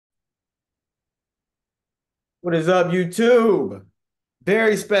What is up, YouTube?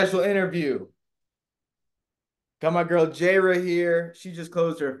 Very special interview. Got my girl Jara here. She just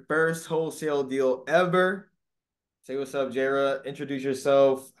closed her first wholesale deal ever. Say what's up, Jara. Introduce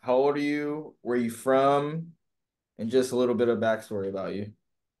yourself. How old are you? Where are you from? And just a little bit of backstory about you.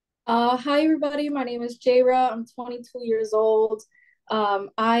 Hi everybody. My name is Jayra. I'm 22 years old.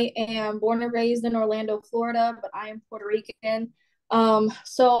 I am born and raised in Orlando, Florida, but I am Puerto Rican.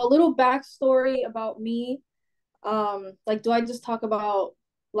 So a little backstory about me. Do I just talk about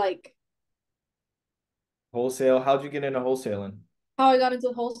like Wholesale. How'd you get into wholesaling? how I got into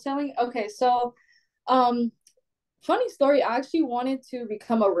wholesaling? Okay, so um, funny story. I actually wanted to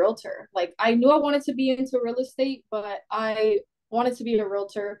become a realtor. Like I knew I wanted to be into real estate, but I wanted to be a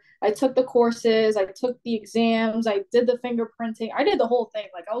realtor. I took the courses, I took the exams, I did the fingerprinting, I did the whole thing.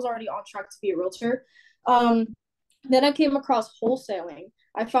 Like I was already on track to be a realtor. Um, then I came across wholesaling.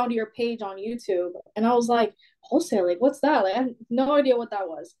 I found your page on YouTube, and I was like, wholesaling, what's that? Like I had no idea what that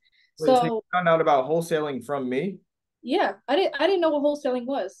was. Wait, so you So found out about wholesaling from me? yeah, I didn't know what wholesaling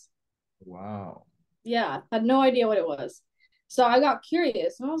was. Wow. Yeah, had no idea what it was. So I got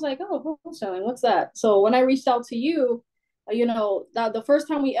curious and I was like, oh, wholesaling, what's that? So when I reached out to you, that the first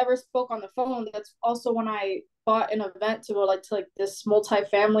time we ever spoke on the phone, that's also when I bought an event to go to this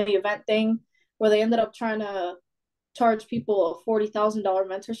multi-family event thing where they ended up trying to charge people a $40,000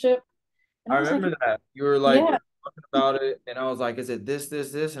 mentorship. And I I was like, remember that. You were like yeah. talking about it, and I was like, is it this?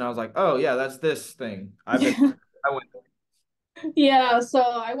 And I was like, oh yeah, that's this thing. I've been I went Yeah, so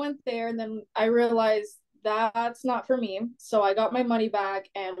I went there and then I realized that's not for me. So I got my money back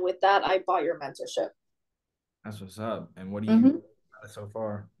and with that I bought your mentorship. That's what's up. And what do you Mm-hmm. so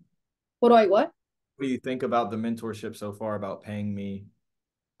far? What? What do you think about the mentorship so far about paying me?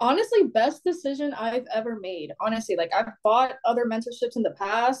 Honestly, best decision I've ever made. Honestly, like I've bought other mentorships in the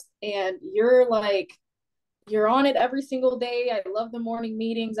past, and you're on it every single day. I love the morning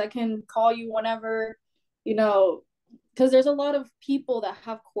meetings. I can call you whenever, you know, because there's a lot of people that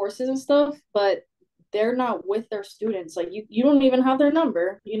have courses and stuff, but they're not with their students. Like you don't even have their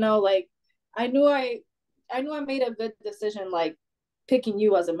number. Like I knew I I knew I made a good decision, like picking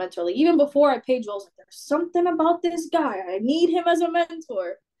you as a mentor. Like even before I paid you, I was like, there's something about this guy. I need him as a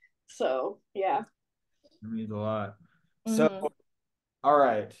mentor. So yeah. It means a lot. So, Mm-hmm. all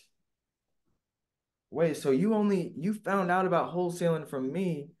right. Wait, so you found out about wholesaling from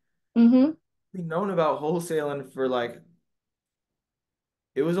me. Mm-hmm. You've known about wholesaling for like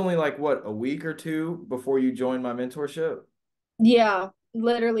it was only like what, a week or two before you joined my mentorship? Yeah,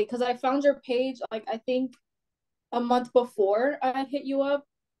 literally. Because I found your page, like I think a month before I hit you up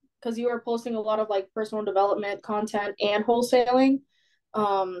because you were posting a lot of like personal development content and wholesaling.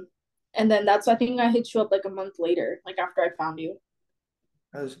 Um, and then that's I think I hit you up like a month later, like after I found you.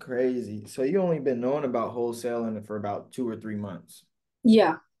 That's crazy. So you only been knowing about wholesaling for about 2 or 3 months.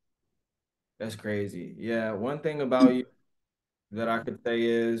 Yeah. That's crazy. Yeah, one thing about you that I could say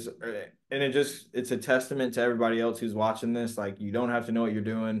is, and it's a testament to everybody else who's watching this. Like, you don't have to know what you're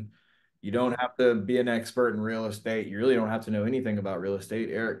doing. You don't have to be an expert in real estate. You really don't have to know anything about real estate.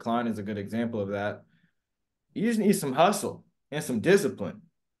 Eric Klein is a good example of that. You just need some hustle and some discipline.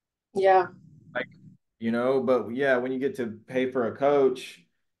 Yeah. Like, but yeah, when you get to pay for a coach,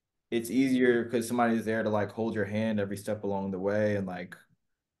 it's easier because somebody's there to like hold your hand every step along the way and like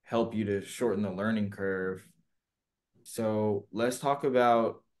help you to shorten the learning curve. So let's talk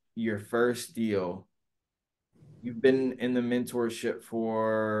about your first deal. You've been in the mentorship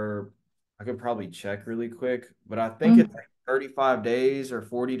for, I could probably check really quick, but I think Mhm. it's like 35 days or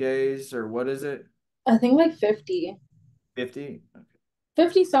 40 days or what is it? I think like 50. 50?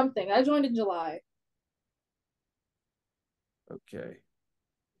 50 something. I joined in July. Okay.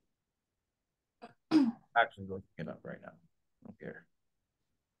 Actually looking it up right now. Okay.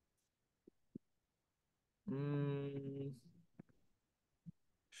 Mm,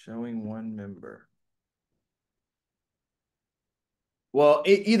 showing one member. Well,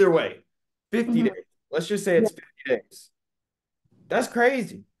 either way, 50 Mhm. days. Let's just say Yeah. it's 50 days. That's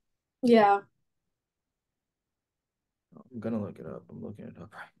crazy. Yeah. I'm gonna look it up. I'm looking it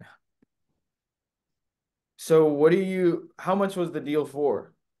up right now. So how much was the deal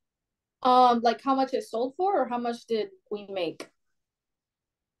for? Like how much it sold for, or how much did we make?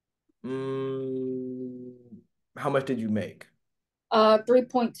 Mm, how much did you make?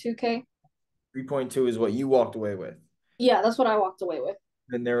 3.2K. 3.2 is what you walked away with. Yeah, that's what I walked away with.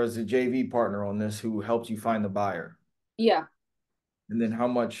 Then there was a JV partner on this who helped you find the buyer. Yeah. And then how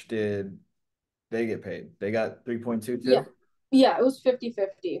much did they get paid? They got 3.2 Yeah. too? Yeah, it was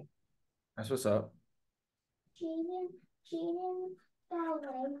 50-50. That's what's up.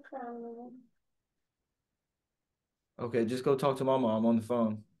 Okay, just go talk to mama. I'm on the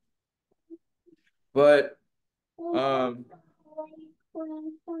phone. But um,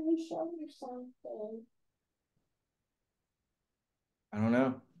 I don't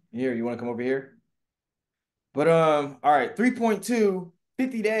know. Here, you want to come over here? But all right, 3.2,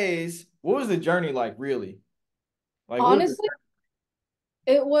 50 days. What was the journey like really? Like what was the Honestly,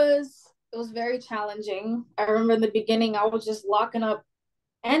 it was very challenging. I remember in the beginning I was just locking up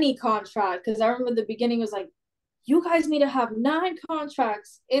any contract because I remember the beginning was like, you guys need to have 9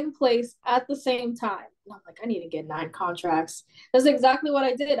 contracts in place at the same time. And I'm like, I need to get 9 contracts. That's exactly what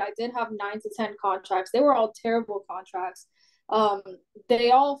I did. I did have 9 to 10 contracts. They were all terrible contracts. Um, they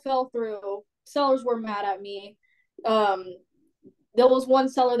all fell through. Sellers were mad at me. Um, there was one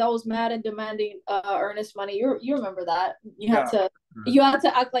seller that was mad and demanding earnest money. You remember that? yeah. You had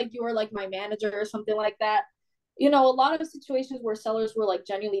to act like you were like my manager or something like that. You know, a lot of situations where sellers were like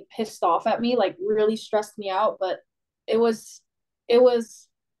genuinely pissed off at me, like really stressed me out, but it was it was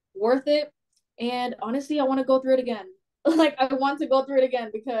worth it. And honestly, I want to go through it again. Like I want to go through it again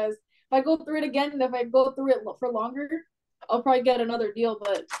because if I go through it again and if I go through it for longer, I'll probably get another deal,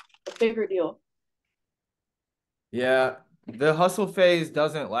 but a bigger deal. Yeah, the hustle phase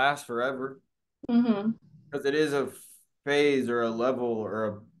doesn't last forever Mm-hmm. because it is a phase or a level or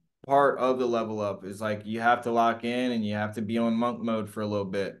a part of the level up. It's like you have to lock in and you have to be on monk mode for a little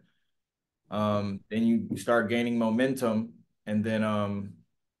bit. Then you start gaining momentum, and then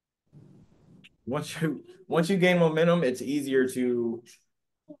once you gain momentum, it's easier to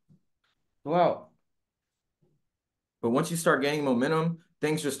go out. But once you start gaining momentum,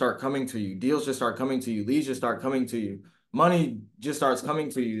 things just start coming to you. Deals just start coming to you. Leads just start coming to you. Money just starts coming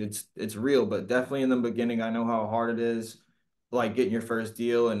to you. It's real, but definitely in the beginning, I know how hard it is, like getting your first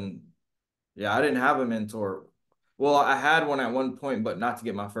deal. And yeah, I didn't have a mentor. Well, I had one at one point, but not to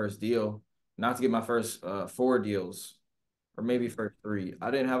get my first deal, not to get my first 4 deals or maybe for 3.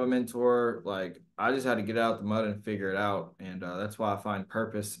 I didn't have a mentor. Like I just had to get out the mud and figure it out. And that's why I find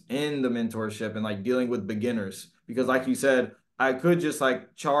purpose in the mentorship and like dealing with beginners. Because like you said, I could just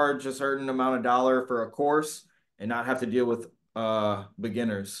like charge a certain amount of dollar for a course and not have to deal with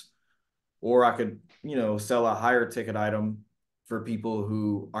beginners. Or I could, sell a higher ticket item for people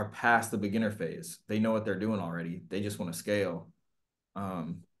who are past the beginner phase. They know what they're doing already. They just want to scale.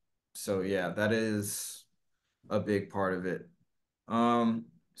 Um, so yeah, that is a big part of it.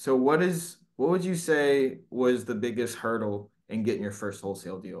 So what would you say was the biggest hurdle in getting your first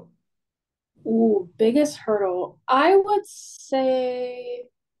wholesale deal? Ooh, biggest hurdle. I would say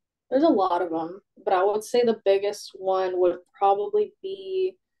there's a lot of them, but I would say the biggest one would probably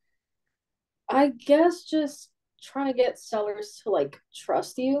be, I guess, just trying to get sellers to like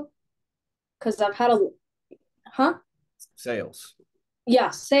trust you. Because I've had a, huh? Sales. Yeah,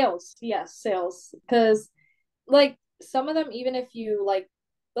 sales. Yes, sales. Because like some of them, even if you like,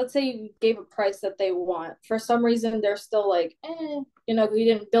 let's say you gave a price that they want, for some reason they're still like, you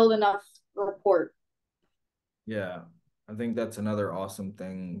didn't build enough rapport. Yeah. I think that's another awesome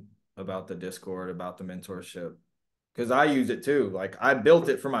thing about the Discord, about the mentorship. Because I use it too. Like I built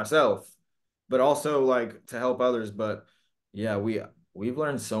it for myself, but also like to help others. But yeah, we've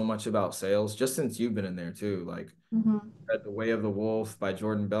learned so much about sales just since you've been in there too. Like Mm-hmm. read The Way of the Wolf by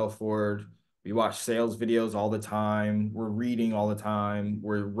Jordan Belford. We watch sales videos all the time. We're reading all the time.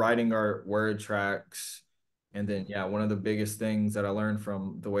 We're writing our word tracks. And then, yeah, one of the biggest things that I learned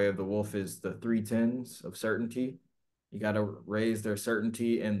from The Way of the Wolf is the 3 10s of certainty. You got to raise their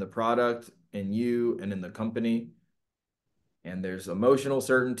certainty in the product, in you, and in the company. And there's emotional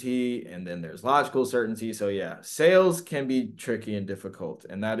certainty, and then there's logical certainty. So, yeah, sales can be tricky and difficult.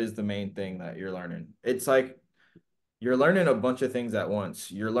 And that is the main thing that you're learning. It's like you're learning a bunch of things at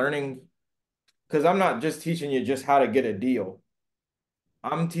once. You're learning because I'm not just teaching you just how to get a deal.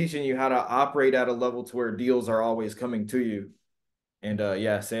 I'm teaching you how to operate at a level to where deals are always coming to you. And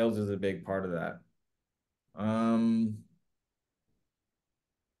yeah, sales is a big part of that. Um,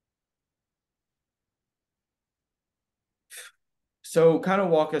 so kind of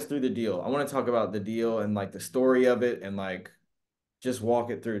walk us through the deal. I want to talk about the deal and like the story of it and like just walk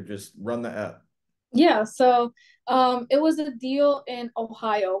it through, just run the app. Yeah, so it was a deal in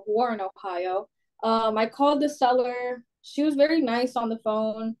Ohio, Warren, Ohio. I called the seller. She was very nice on the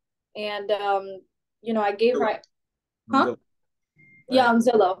phone, and I gave her, huh? Go Yeah, ahead. on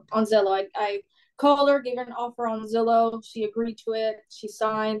Zillow. On Zillow, I called her, gave her an offer on Zillow. She agreed to it. She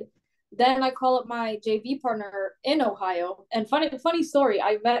signed. Then I call up my JV partner in Ohio. And funny story.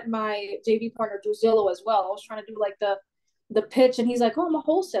 I met my JV partner through Zillow as well. I was trying to do like the pitch, and he's like, "Oh, I'm a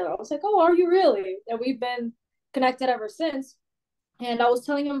wholesaler." I was like, "Oh, are you really?" And we've been connected ever since. And I was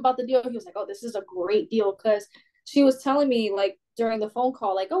telling him about the deal. He was like, "Oh, this is a great deal because she was telling me like during the phone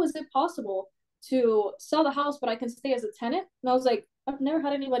call, like, oh, is it possible to sell the house, but I can stay as a tenant? And I was like, I've never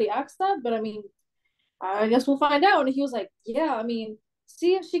had anybody ask that, but I mean, I guess we'll find out. And he was like, yeah, I mean,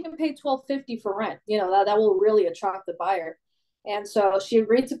 see if she can pay 1250 for rent. You know, that will really attract the buyer. And so she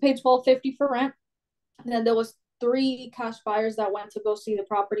agreed to pay 1250 for rent. And then there was three cash buyers that went to go see the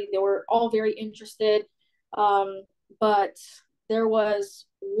property. They were all very interested. But there was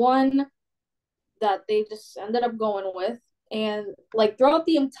one that they just ended up going with. And like throughout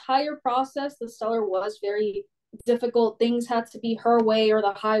the entire process, the seller was very difficult. Things had to be her way or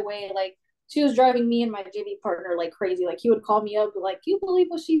the highway. Like she was driving me and my JV partner like crazy. Like he would call me up, like, you believe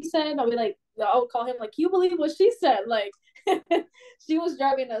what she said? I'll be like, I would call him like, you believe what she said? Like she was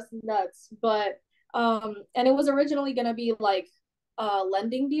driving us nuts. But and it was originally gonna be like a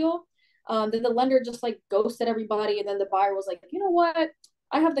lending deal. Then the lender just like ghosted everybody, and then the buyer was like, you know what?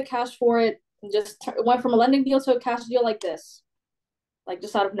 I have the cash for it, and just went from a lending deal to a cash deal like this, like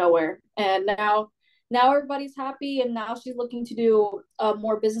just out of nowhere. And now everybody's happy, and now she's looking to do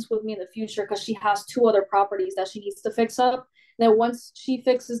more business with me in the future because she has two other properties that she needs to fix up. And then once she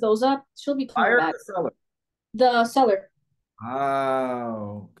fixes those up, she'll be coming Buyer or back. the seller? The seller.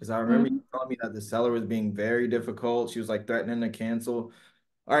 Oh, because I remember you Mm-hmm. telling me that the seller was being very difficult. She was like threatening to cancel.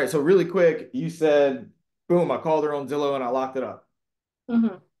 All right, so really quick, you said, boom, I called her on Zillow and I locked it up.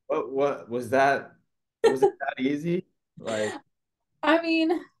 Mm-hmm. What was that? Was it that easy? Like, I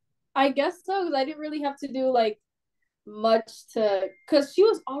mean, I guess so because I didn't really have to do like much to because she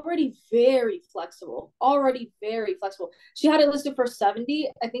was already very flexible. She had it listed for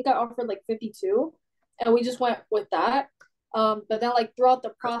 70. I think I offered like 52 and we just went with that. But then like throughout the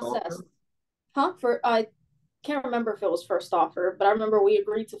first process, offer? huh? For I can't remember if it was first offer, but I remember we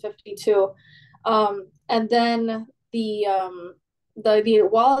agreed to 52. And then the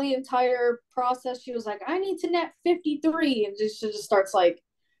while the entire process, she was like, I need to net 53, and just she just starts like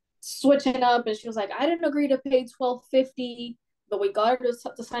switching up, and she was like, I didn't agree to pay 1250, but we got her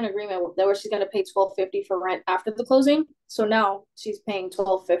to sign an agreement where she's gonna pay 1250 for rent after the closing. So now she's paying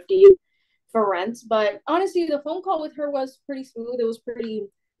 1250 for rent. But honestly, the phone call with her was pretty smooth. It was pretty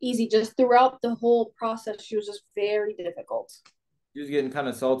easy. Just throughout the whole process, she was just very difficult. She was getting kind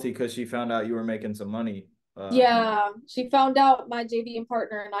of salty because she found out you were making some money. From Yeah, she found out my JV and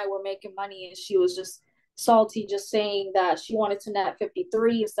partner and I were making money, and she was just salty, just saying that she wanted to net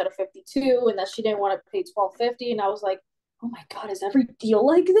 53 instead of 52, and that she didn't want to pay 1250. And I was like, oh my God, is every deal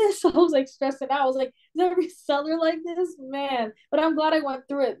like this? I was like stressing out. I was like, is every seller like this? Man. But I'm glad I went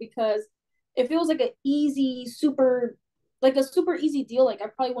through it because if it was like a super easy deal, like I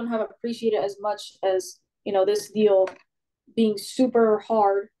probably wouldn't have appreciated as much as, this deal being super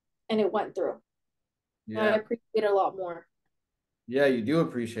hard and it went through. I yeah, appreciate it a lot more. yeah, you do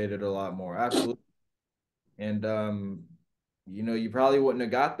appreciate it a lot more. Absolutely. And you probably wouldn't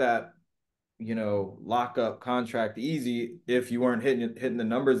have got that, lockup contract easy if you weren't hitting the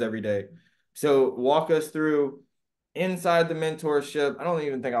numbers every day. So walk us through inside the mentorship. I don't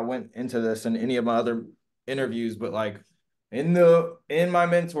even think I went into this in any of my other interviews, but like in my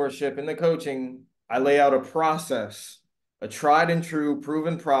mentorship, in the coaching, I lay out a process, a tried and true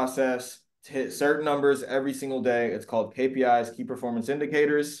proven process to hit certain numbers every single day. It's called KPIs, key performance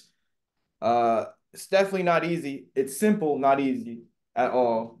indicators. It's definitely not easy. It's simple, not easy at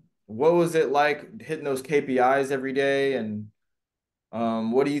all. What was it like hitting those KPIs every day? And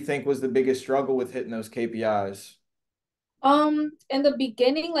what do you think was the biggest struggle with hitting those KPIs? In the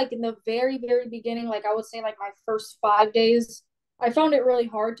beginning, like in the very, very beginning, like I would say like my first 5 days, I found it really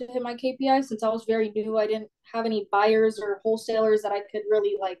hard to hit my KPI since I was very new. I didn't have any buyers or wholesalers that I could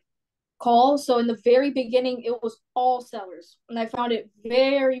really like call. So in the very beginning, it was all sellers, and I found it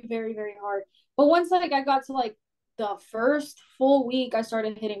very, very, very hard. But once like I got to like the first full week, I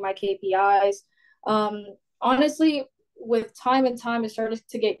started hitting my KPIs. Um, Honestly, with time and time, it started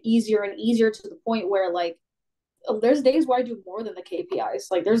to get easier and easier to the point where like there's days where I do more than the KPIs.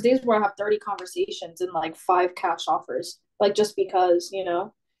 Like there's days where I have 30 conversations and like five cash offers. Like just because,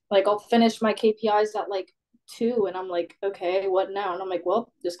 like I'll finish my KPIs at like two and I'm like, okay, what now? And I'm like,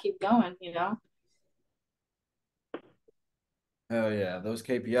 well, just keep going. Oh yeah, those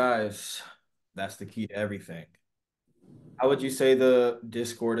KPIs, that's the key to everything. How would you say the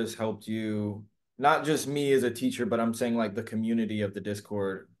Discord has helped you? Not just me as a teacher, but I'm saying like the community of the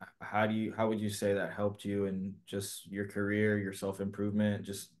Discord. How would you say that helped you in just your career, your self-improvement,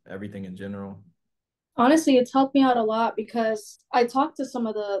 just everything in general? Honestly, it's helped me out a lot because I talked to some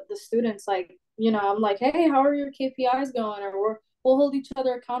of the students, like, I'm like, hey, how are your KPIs going? Or we'll hold each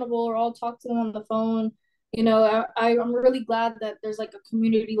other accountable, or I'll talk to them on the phone. I'm really glad that there's like a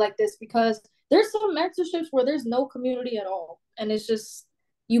community like this because There's some mentorships where there's no community at all, and it's just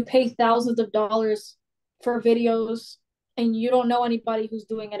you pay thousands of dollars for videos, and you don't know anybody who's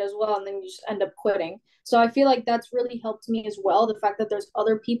doing it as well, and then you just end up quitting. So I feel like that's really helped me as well. The fact that there's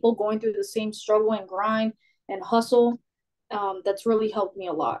other people going through the same struggle and grind and hustle, that's really helped me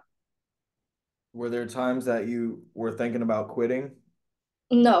a lot. Were there times that you were thinking about quitting?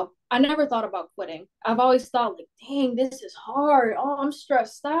 No, I never thought about quitting. I've always thought like, dang, this is hard. Oh, I'm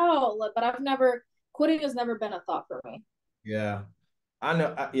stressed out. But I've never quitting has never been a thought for me. Yeah. I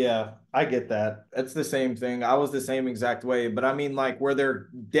know. Yeah, I get that. It's the same thing. I was the same exact way. But I mean, like, were there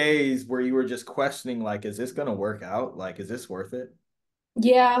days where you were just questioning, like, is this gonna work out? Like, is this worth it?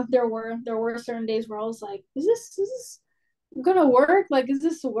 Yeah, there were certain days where I was like, is this gonna work? Like, is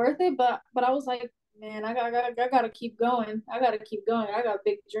this worth it? But I was like, man, I gotta keep going. I gotta keep going. I got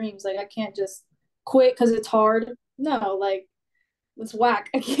big dreams. Like I can't just quit because it's hard. No, like it's whack.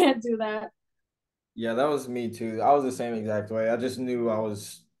 I can't do that. Yeah, that was me too. I was the same exact way. I just knew I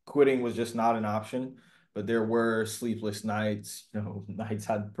was quitting was just not an option. But there were sleepless nights, nights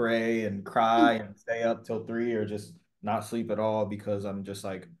I'd pray and cry and stay up till 3 or just not sleep at all because I'm just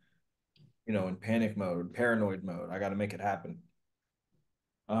like, in panic mode, paranoid mode. I got to make it happen.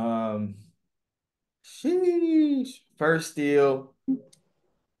 Um, Sheesh. First deal,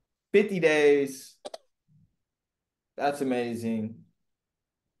 50 days. That's amazing.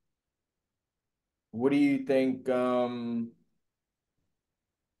 What do you think? What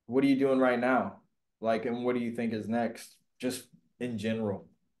are you doing right now? Like, and what do you think is next? Just in general.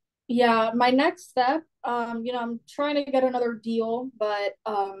 Yeah, my next step, I'm trying to get another deal, but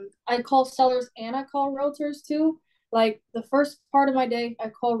I call sellers and I call realtors too. Like the first part of my day, I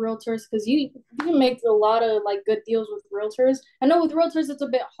call realtors because you can make a lot of like good deals with realtors. I know with realtors it's a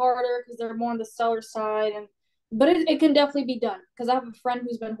bit harder because they're more on the seller side, and but it can definitely be done because I have a friend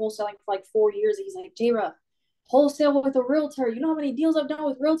who's been wholesaling for like 4 years. He's like, Jayra, wholesale with a realtor. You know how many deals I've done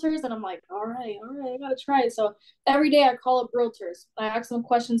with realtors? And I'm like, all right, I gotta try it. So every day I call up realtors. I ask them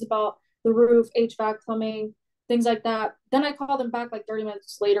questions about the roof, HVAC, plumbing, things like that. Then I call them back like 30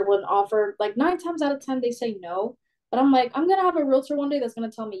 minutes later with an offer. Like 9 times out of 10, they say no. But I'm like, I'm gonna have a realtor one day that's gonna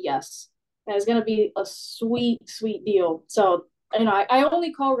tell me yes. And it's gonna be a sweet, sweet deal. So I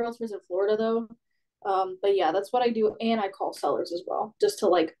only call realtors in Florida though. But yeah, that's what I do, and I call sellers as well, just to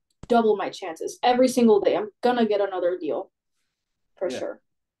like double my chances every single day. I'm gonna get another deal for Yeah, sure.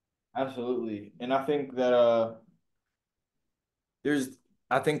 absolutely. And I think that there's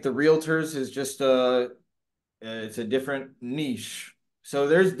I think the realtors is just it's a different niche. So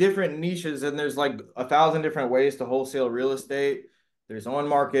there's different niches and there's like 1,000 different ways to wholesale real estate. There's on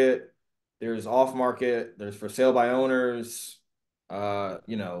market, there's off market, there's for sale by owners. Then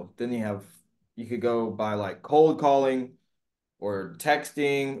you could go by like cold calling or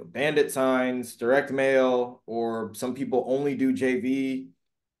texting, bandit signs, direct mail, or some people only do JV.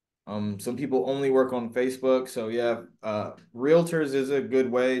 Some people only work on Facebook. So yeah, realtors is a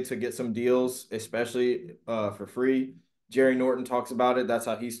good way to get some deals, especially for free. Jerry Norton talks about it. That's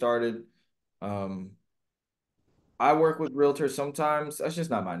how he started. Um, I work with realtors sometimes. That's just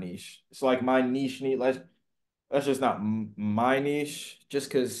not my niche. It's like my niche. That's just not my niche. Just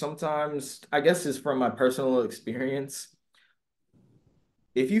because sometimes, I guess, it's from my personal experience.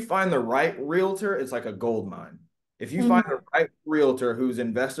 If you find the right realtor, it's like a gold mine. If you find Mm-hmm. the right realtor who's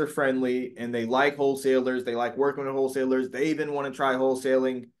investor friendly and they like wholesalers, they like working with wholesalers, they even want to try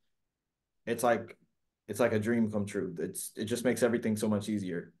wholesaling, it's like it's like a dream come true. It just makes everything so much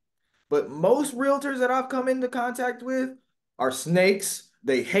easier. But most realtors that I've come into contact with are snakes.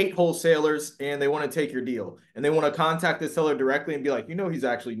 They hate wholesalers and they want to take your deal. And they want to contact the seller directly and be like, he's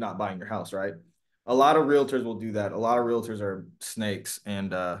actually not buying your house, right? A lot of realtors will do that. A lot of realtors are snakes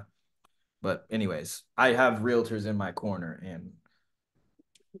and but anyways, I have realtors in my corner and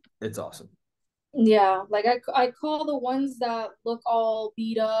it's awesome. Yeah, like I call the ones that look all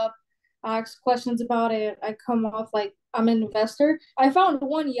beat up. I ask questions about it. I come off like I'm an investor. I found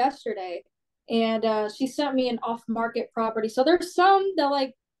one yesterday, and she sent me an off-market property. So there's some that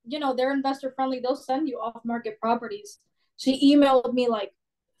like they're investor friendly. They'll send you off-market properties. She emailed me like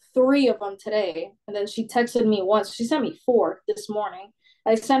three of them today, and then she texted me once. She sent me four this morning.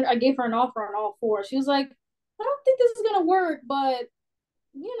 I gave her an offer on all four. She was like, I don't think this is gonna work, but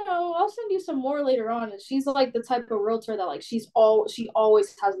I'll send you some more later on. And she's like the type of realtor that like she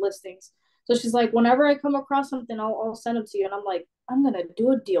always has listings. So she's like, whenever I come across something, I'll send them to you. And I'm like, I'm gonna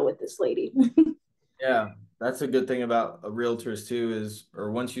do a deal with this lady. Yeah, that's a good thing about realtors too is or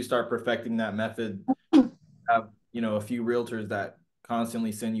once you start perfecting that method, have a few realtors that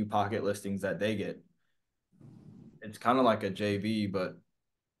constantly send you pocket listings that they get. It's kind of like a JV, but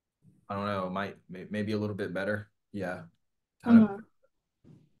I don't know, might maybe a little bit better. Yeah, kind of.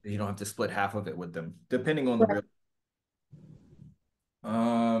 Mm-hmm. You don't have to split half of it with them, depending on the Right.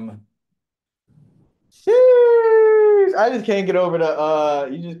 real. Sheesh, I just can't get over the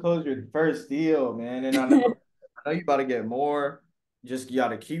you just closed your first deal, man. And I know you about to get more. Just you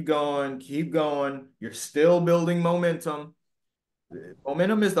gotta keep going, keep going. You're still building momentum.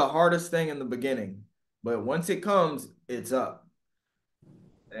 Momentum is the hardest thing in the beginning, but once it comes, it's up.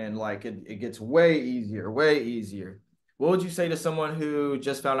 And like it gets way easier, way easier. What would you say to someone who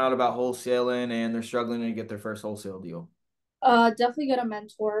just found out about wholesaling and they're struggling to get their first wholesale deal? Definitely get a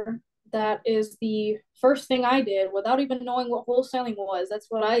mentor. That is the first thing I did without even knowing what wholesaling was. That's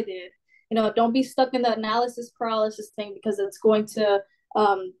what I did. Don't be stuck in the analysis paralysis thing because it's going to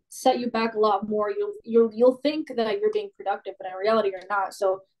set you back a lot more. You'll think that you're being productive, but in reality, you're not.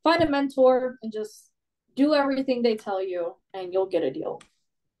 So find a mentor and just do everything they tell you, and you'll get a deal.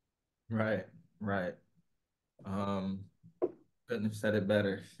 Right, right. Um, couldn't have said it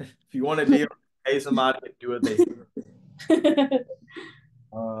better. If you want a deal, pay somebody to do what they say.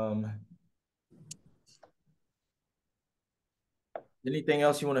 Um, anything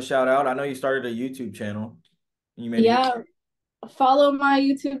else you want to shout out? I know you started a YouTube channel. You made a YouTube. Yeah, follow my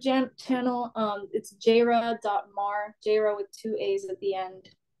YouTube channel. It's jra.mar, jra with two A's at the end,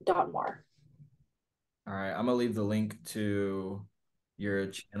 .mar. All right, I'm gonna leave the link to your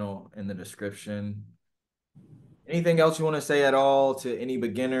channel in the description. Anything else you want to say at all to any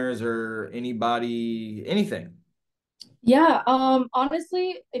beginners or anybody, anything? Yeah,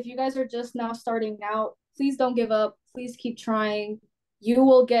 honestly, if you guys are just now starting out, please don't give up. Please keep trying. You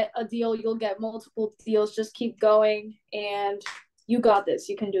will get a deal, you'll get multiple deals. Just keep going and you got this.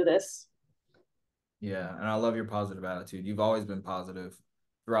 You can do this. Yeah, and I love your positive attitude. You've always been positive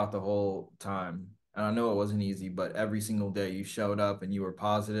throughout the whole time. And I know it wasn't easy, but every single day you showed up and you were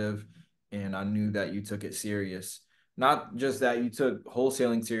positive, and I knew that you took it serious. Not just that you took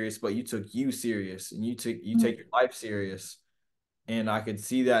wholesaling serious, but you took you serious and you take your life serious. And I could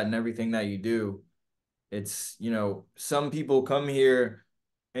see that in everything that you do. It's, some people come here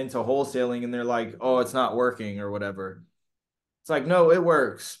into wholesaling and they're like, "Oh, it's not working," or whatever. It's like, no, it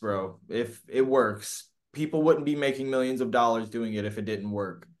works, bro. If it works, people wouldn't be making millions of dollars doing it if it didn't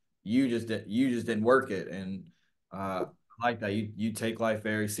work. You just didn't work it. And I like that. You take life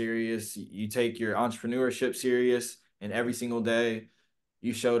very serious. You take your entrepreneurship serious, and every single day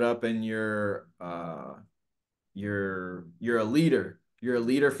you showed up and you're a leader. You're a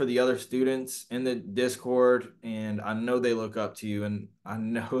leader for the other students in the Discord, and I know they look up to you, and I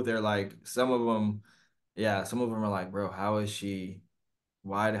know they're like some of them, yeah, some of them are like, bro, how is she?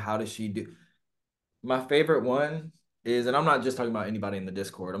 How does she do? My favorite one is, and I'm not just talking about anybody in the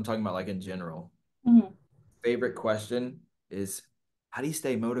Discord. I'm talking about like in general. Mhm. Favorite question is, how do you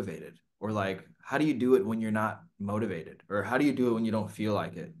stay motivated? Or like, how do you do it when you're not motivated? Or how do you do it when you don't feel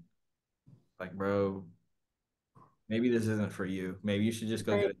like it? Like, bro, maybe this isn't for you. Maybe you should just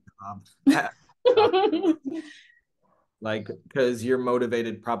go get Right. a job. Like, because you're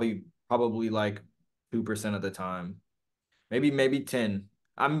motivated probably like 2% of the time. Maybe 10.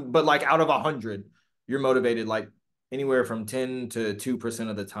 But like out of 100, you're motivated like anywhere from 10 to 2%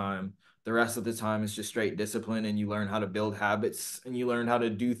 of the time. The rest of the time is just straight discipline, and you learn how to build habits and you learn how to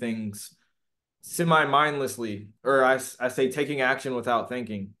do things semi-mindlessly, or I say taking action without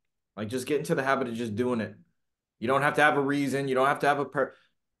thinking. Like just get into the habit of just doing it. You don't have to have a reason. You don't have to have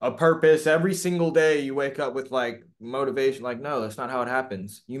a purpose. Every single day you wake up with like motivation. Like, no, that's not how it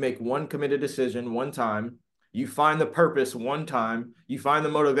happens. You make one committed decision one time. You find the purpose one time. You find the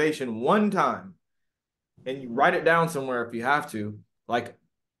motivation one time, and you write it down somewhere if you have to. Like,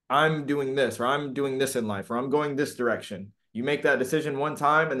 I'm doing this, or I'm doing this in life, or I'm going this direction. You make that decision one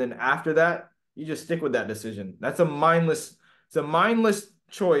time, and then after that, you just stick with that decision. It's a mindless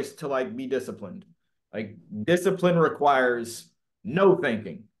choice to like be disciplined. Like discipline requires no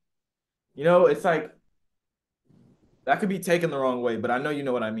thinking. It's like that could be taken the wrong way, but I know you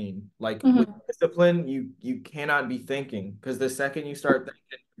know what I mean. Like with Mhm. discipline, you cannot be thinking, because the second you start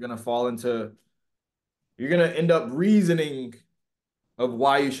thinking, you're gonna end up reasoning of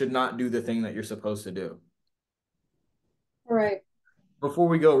why you should not do the thing that you're supposed to do. Right. Before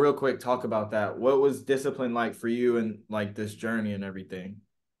we go, real quick, talk about that. What was discipline like for you and like this journey and everything?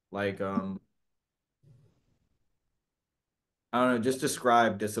 Like, I don't know, just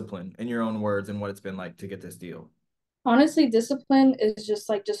describe discipline in your own words and what it's been like to get this deal. Honestly, discipline is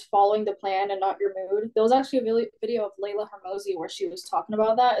just following the plan and not your mood. There was actually a video of Layla Hermosi where she was talking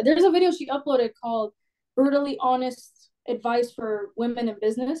about that. There's a video she uploaded called "Brutally Honest Advice for Women in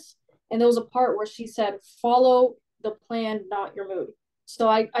Business," and there was a part where she said, "Follow the plan, not your mood." So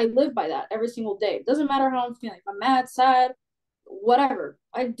I live by that every single day. It doesn't matter how I'm feeling. If I'm mad, sad, whatever,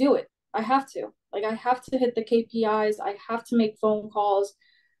 I do it. I have to. Like I have to hit the KPIs. I have to make phone calls.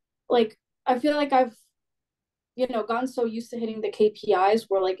 Like I feel like I've gotten so used to hitting the KPIs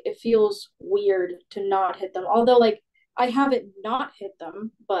where like it feels weird to not hit them. Although like I haven't not hit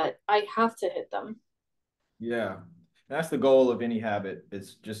them, but I have to hit them. Yeah. That's the goal of any habit.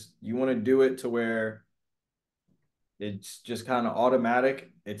 It's just you want to do it to where it's just kind of automatic.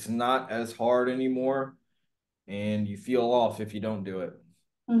 It's not as hard anymore, and you feel off if you don't do it.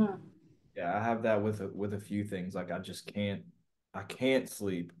 Mm-hmm. Yeah, I have that with a few things. Like I can't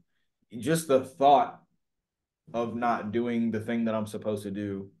sleep. Just the thought of not doing the thing that I'm supposed to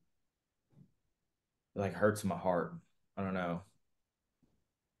do like hurts my heart. I don't know.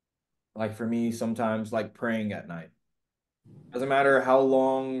 Like for me, sometimes like praying at night. Doesn't matter how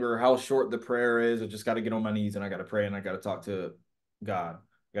long or how short the prayer is, I just got to get on my knees and I got to pray and I got to talk to God.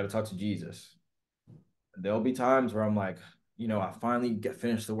 I got to talk to Jesus. There'll be times where I'm like, I finally get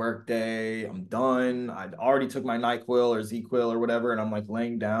finished the work day. I'm done. I already took my NyQuil or ZQuil or whatever, and I'm like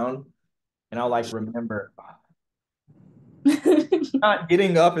laying down and I'll like remember not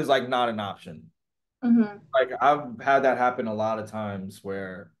getting up is like not an option. Mm-hmm. Like I've had that happen a lot of times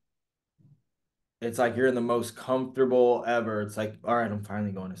where it's like you're in the most comfortable ever. It's like, all right, I'm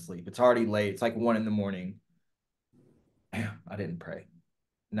finally going to sleep. It's already late. It's like 1 in the morning. Damn, I didn't pray.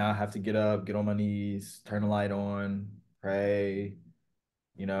 Now I have to get up, get on my knees, turn the light on, pray,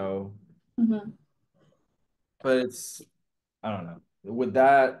 you know. Mm-hmm. But it's, I don't know. With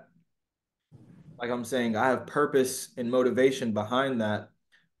that, like I'm saying, I have purpose and motivation behind that.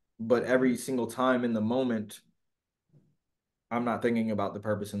 But every single time in the moment, I'm not thinking about the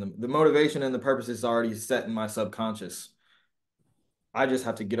purpose and the motivation and the purpose is already set in my subconscious. I just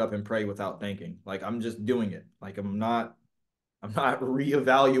have to get up and pray without thinking. Like I'm just doing it. Like I'm not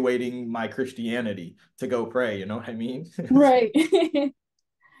reevaluating my Christianity to go pray, you know what I mean? Right.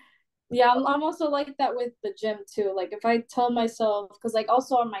 Yeah, I'm also like that with the gym too. Like if I tell myself, because like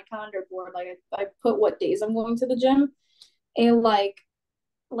also on my calendar board, like I put what days I'm going to the gym, and like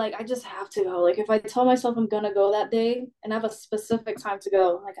I just have to go. Like if I tell myself I'm gonna go that day and I have a specific time to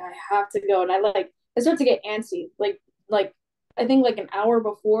go, like I have to go. And I start to get antsy. Like I think like an hour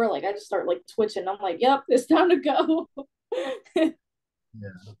before, like I just start like twitching. I'm like, yep, it's time to go. Yeah,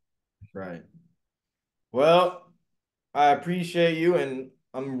 right. Well, I appreciate you and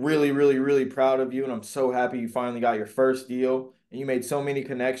I'm really, really, really proud of you. And I'm so happy you finally got your first deal and you made so many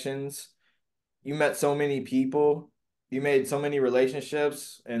connections. You met so many people. You made so many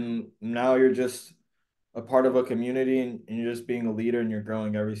relationships. And now you're just a part of a community and you're just being a leader and you're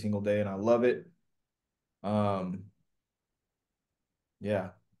growing every single day. And I love it. Um, yeah.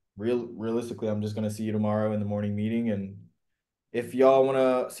 Realistically, I'm just gonna see you tomorrow in the morning meeting. And if y'all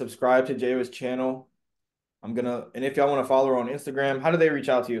wanna subscribe to Jawa's channel, and if y'all want to follow her on Instagram, how do they reach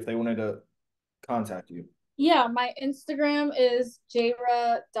out to you if they wanted to contact you? Yeah, my Instagram is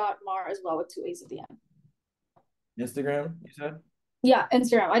jra.mar as well with two A's at the end. Instagram, you said? Yeah,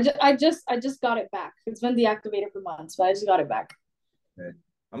 Instagram. I just got it back. It's been deactivated for months, but I just got it back. Okay.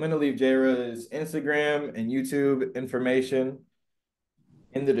 I'm gonna leave Jayra's Instagram and YouTube information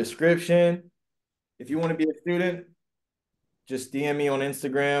in the description. If you want to be a student, just DM me on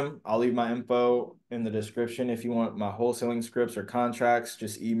Instagram. I'll leave my info in the description. If you want my wholesaling scripts or contracts,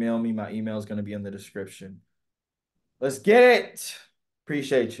 just email me. My email is going to be in the description. Let's get it.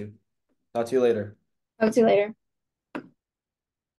 Appreciate you. Talk to you later. Talk to you later.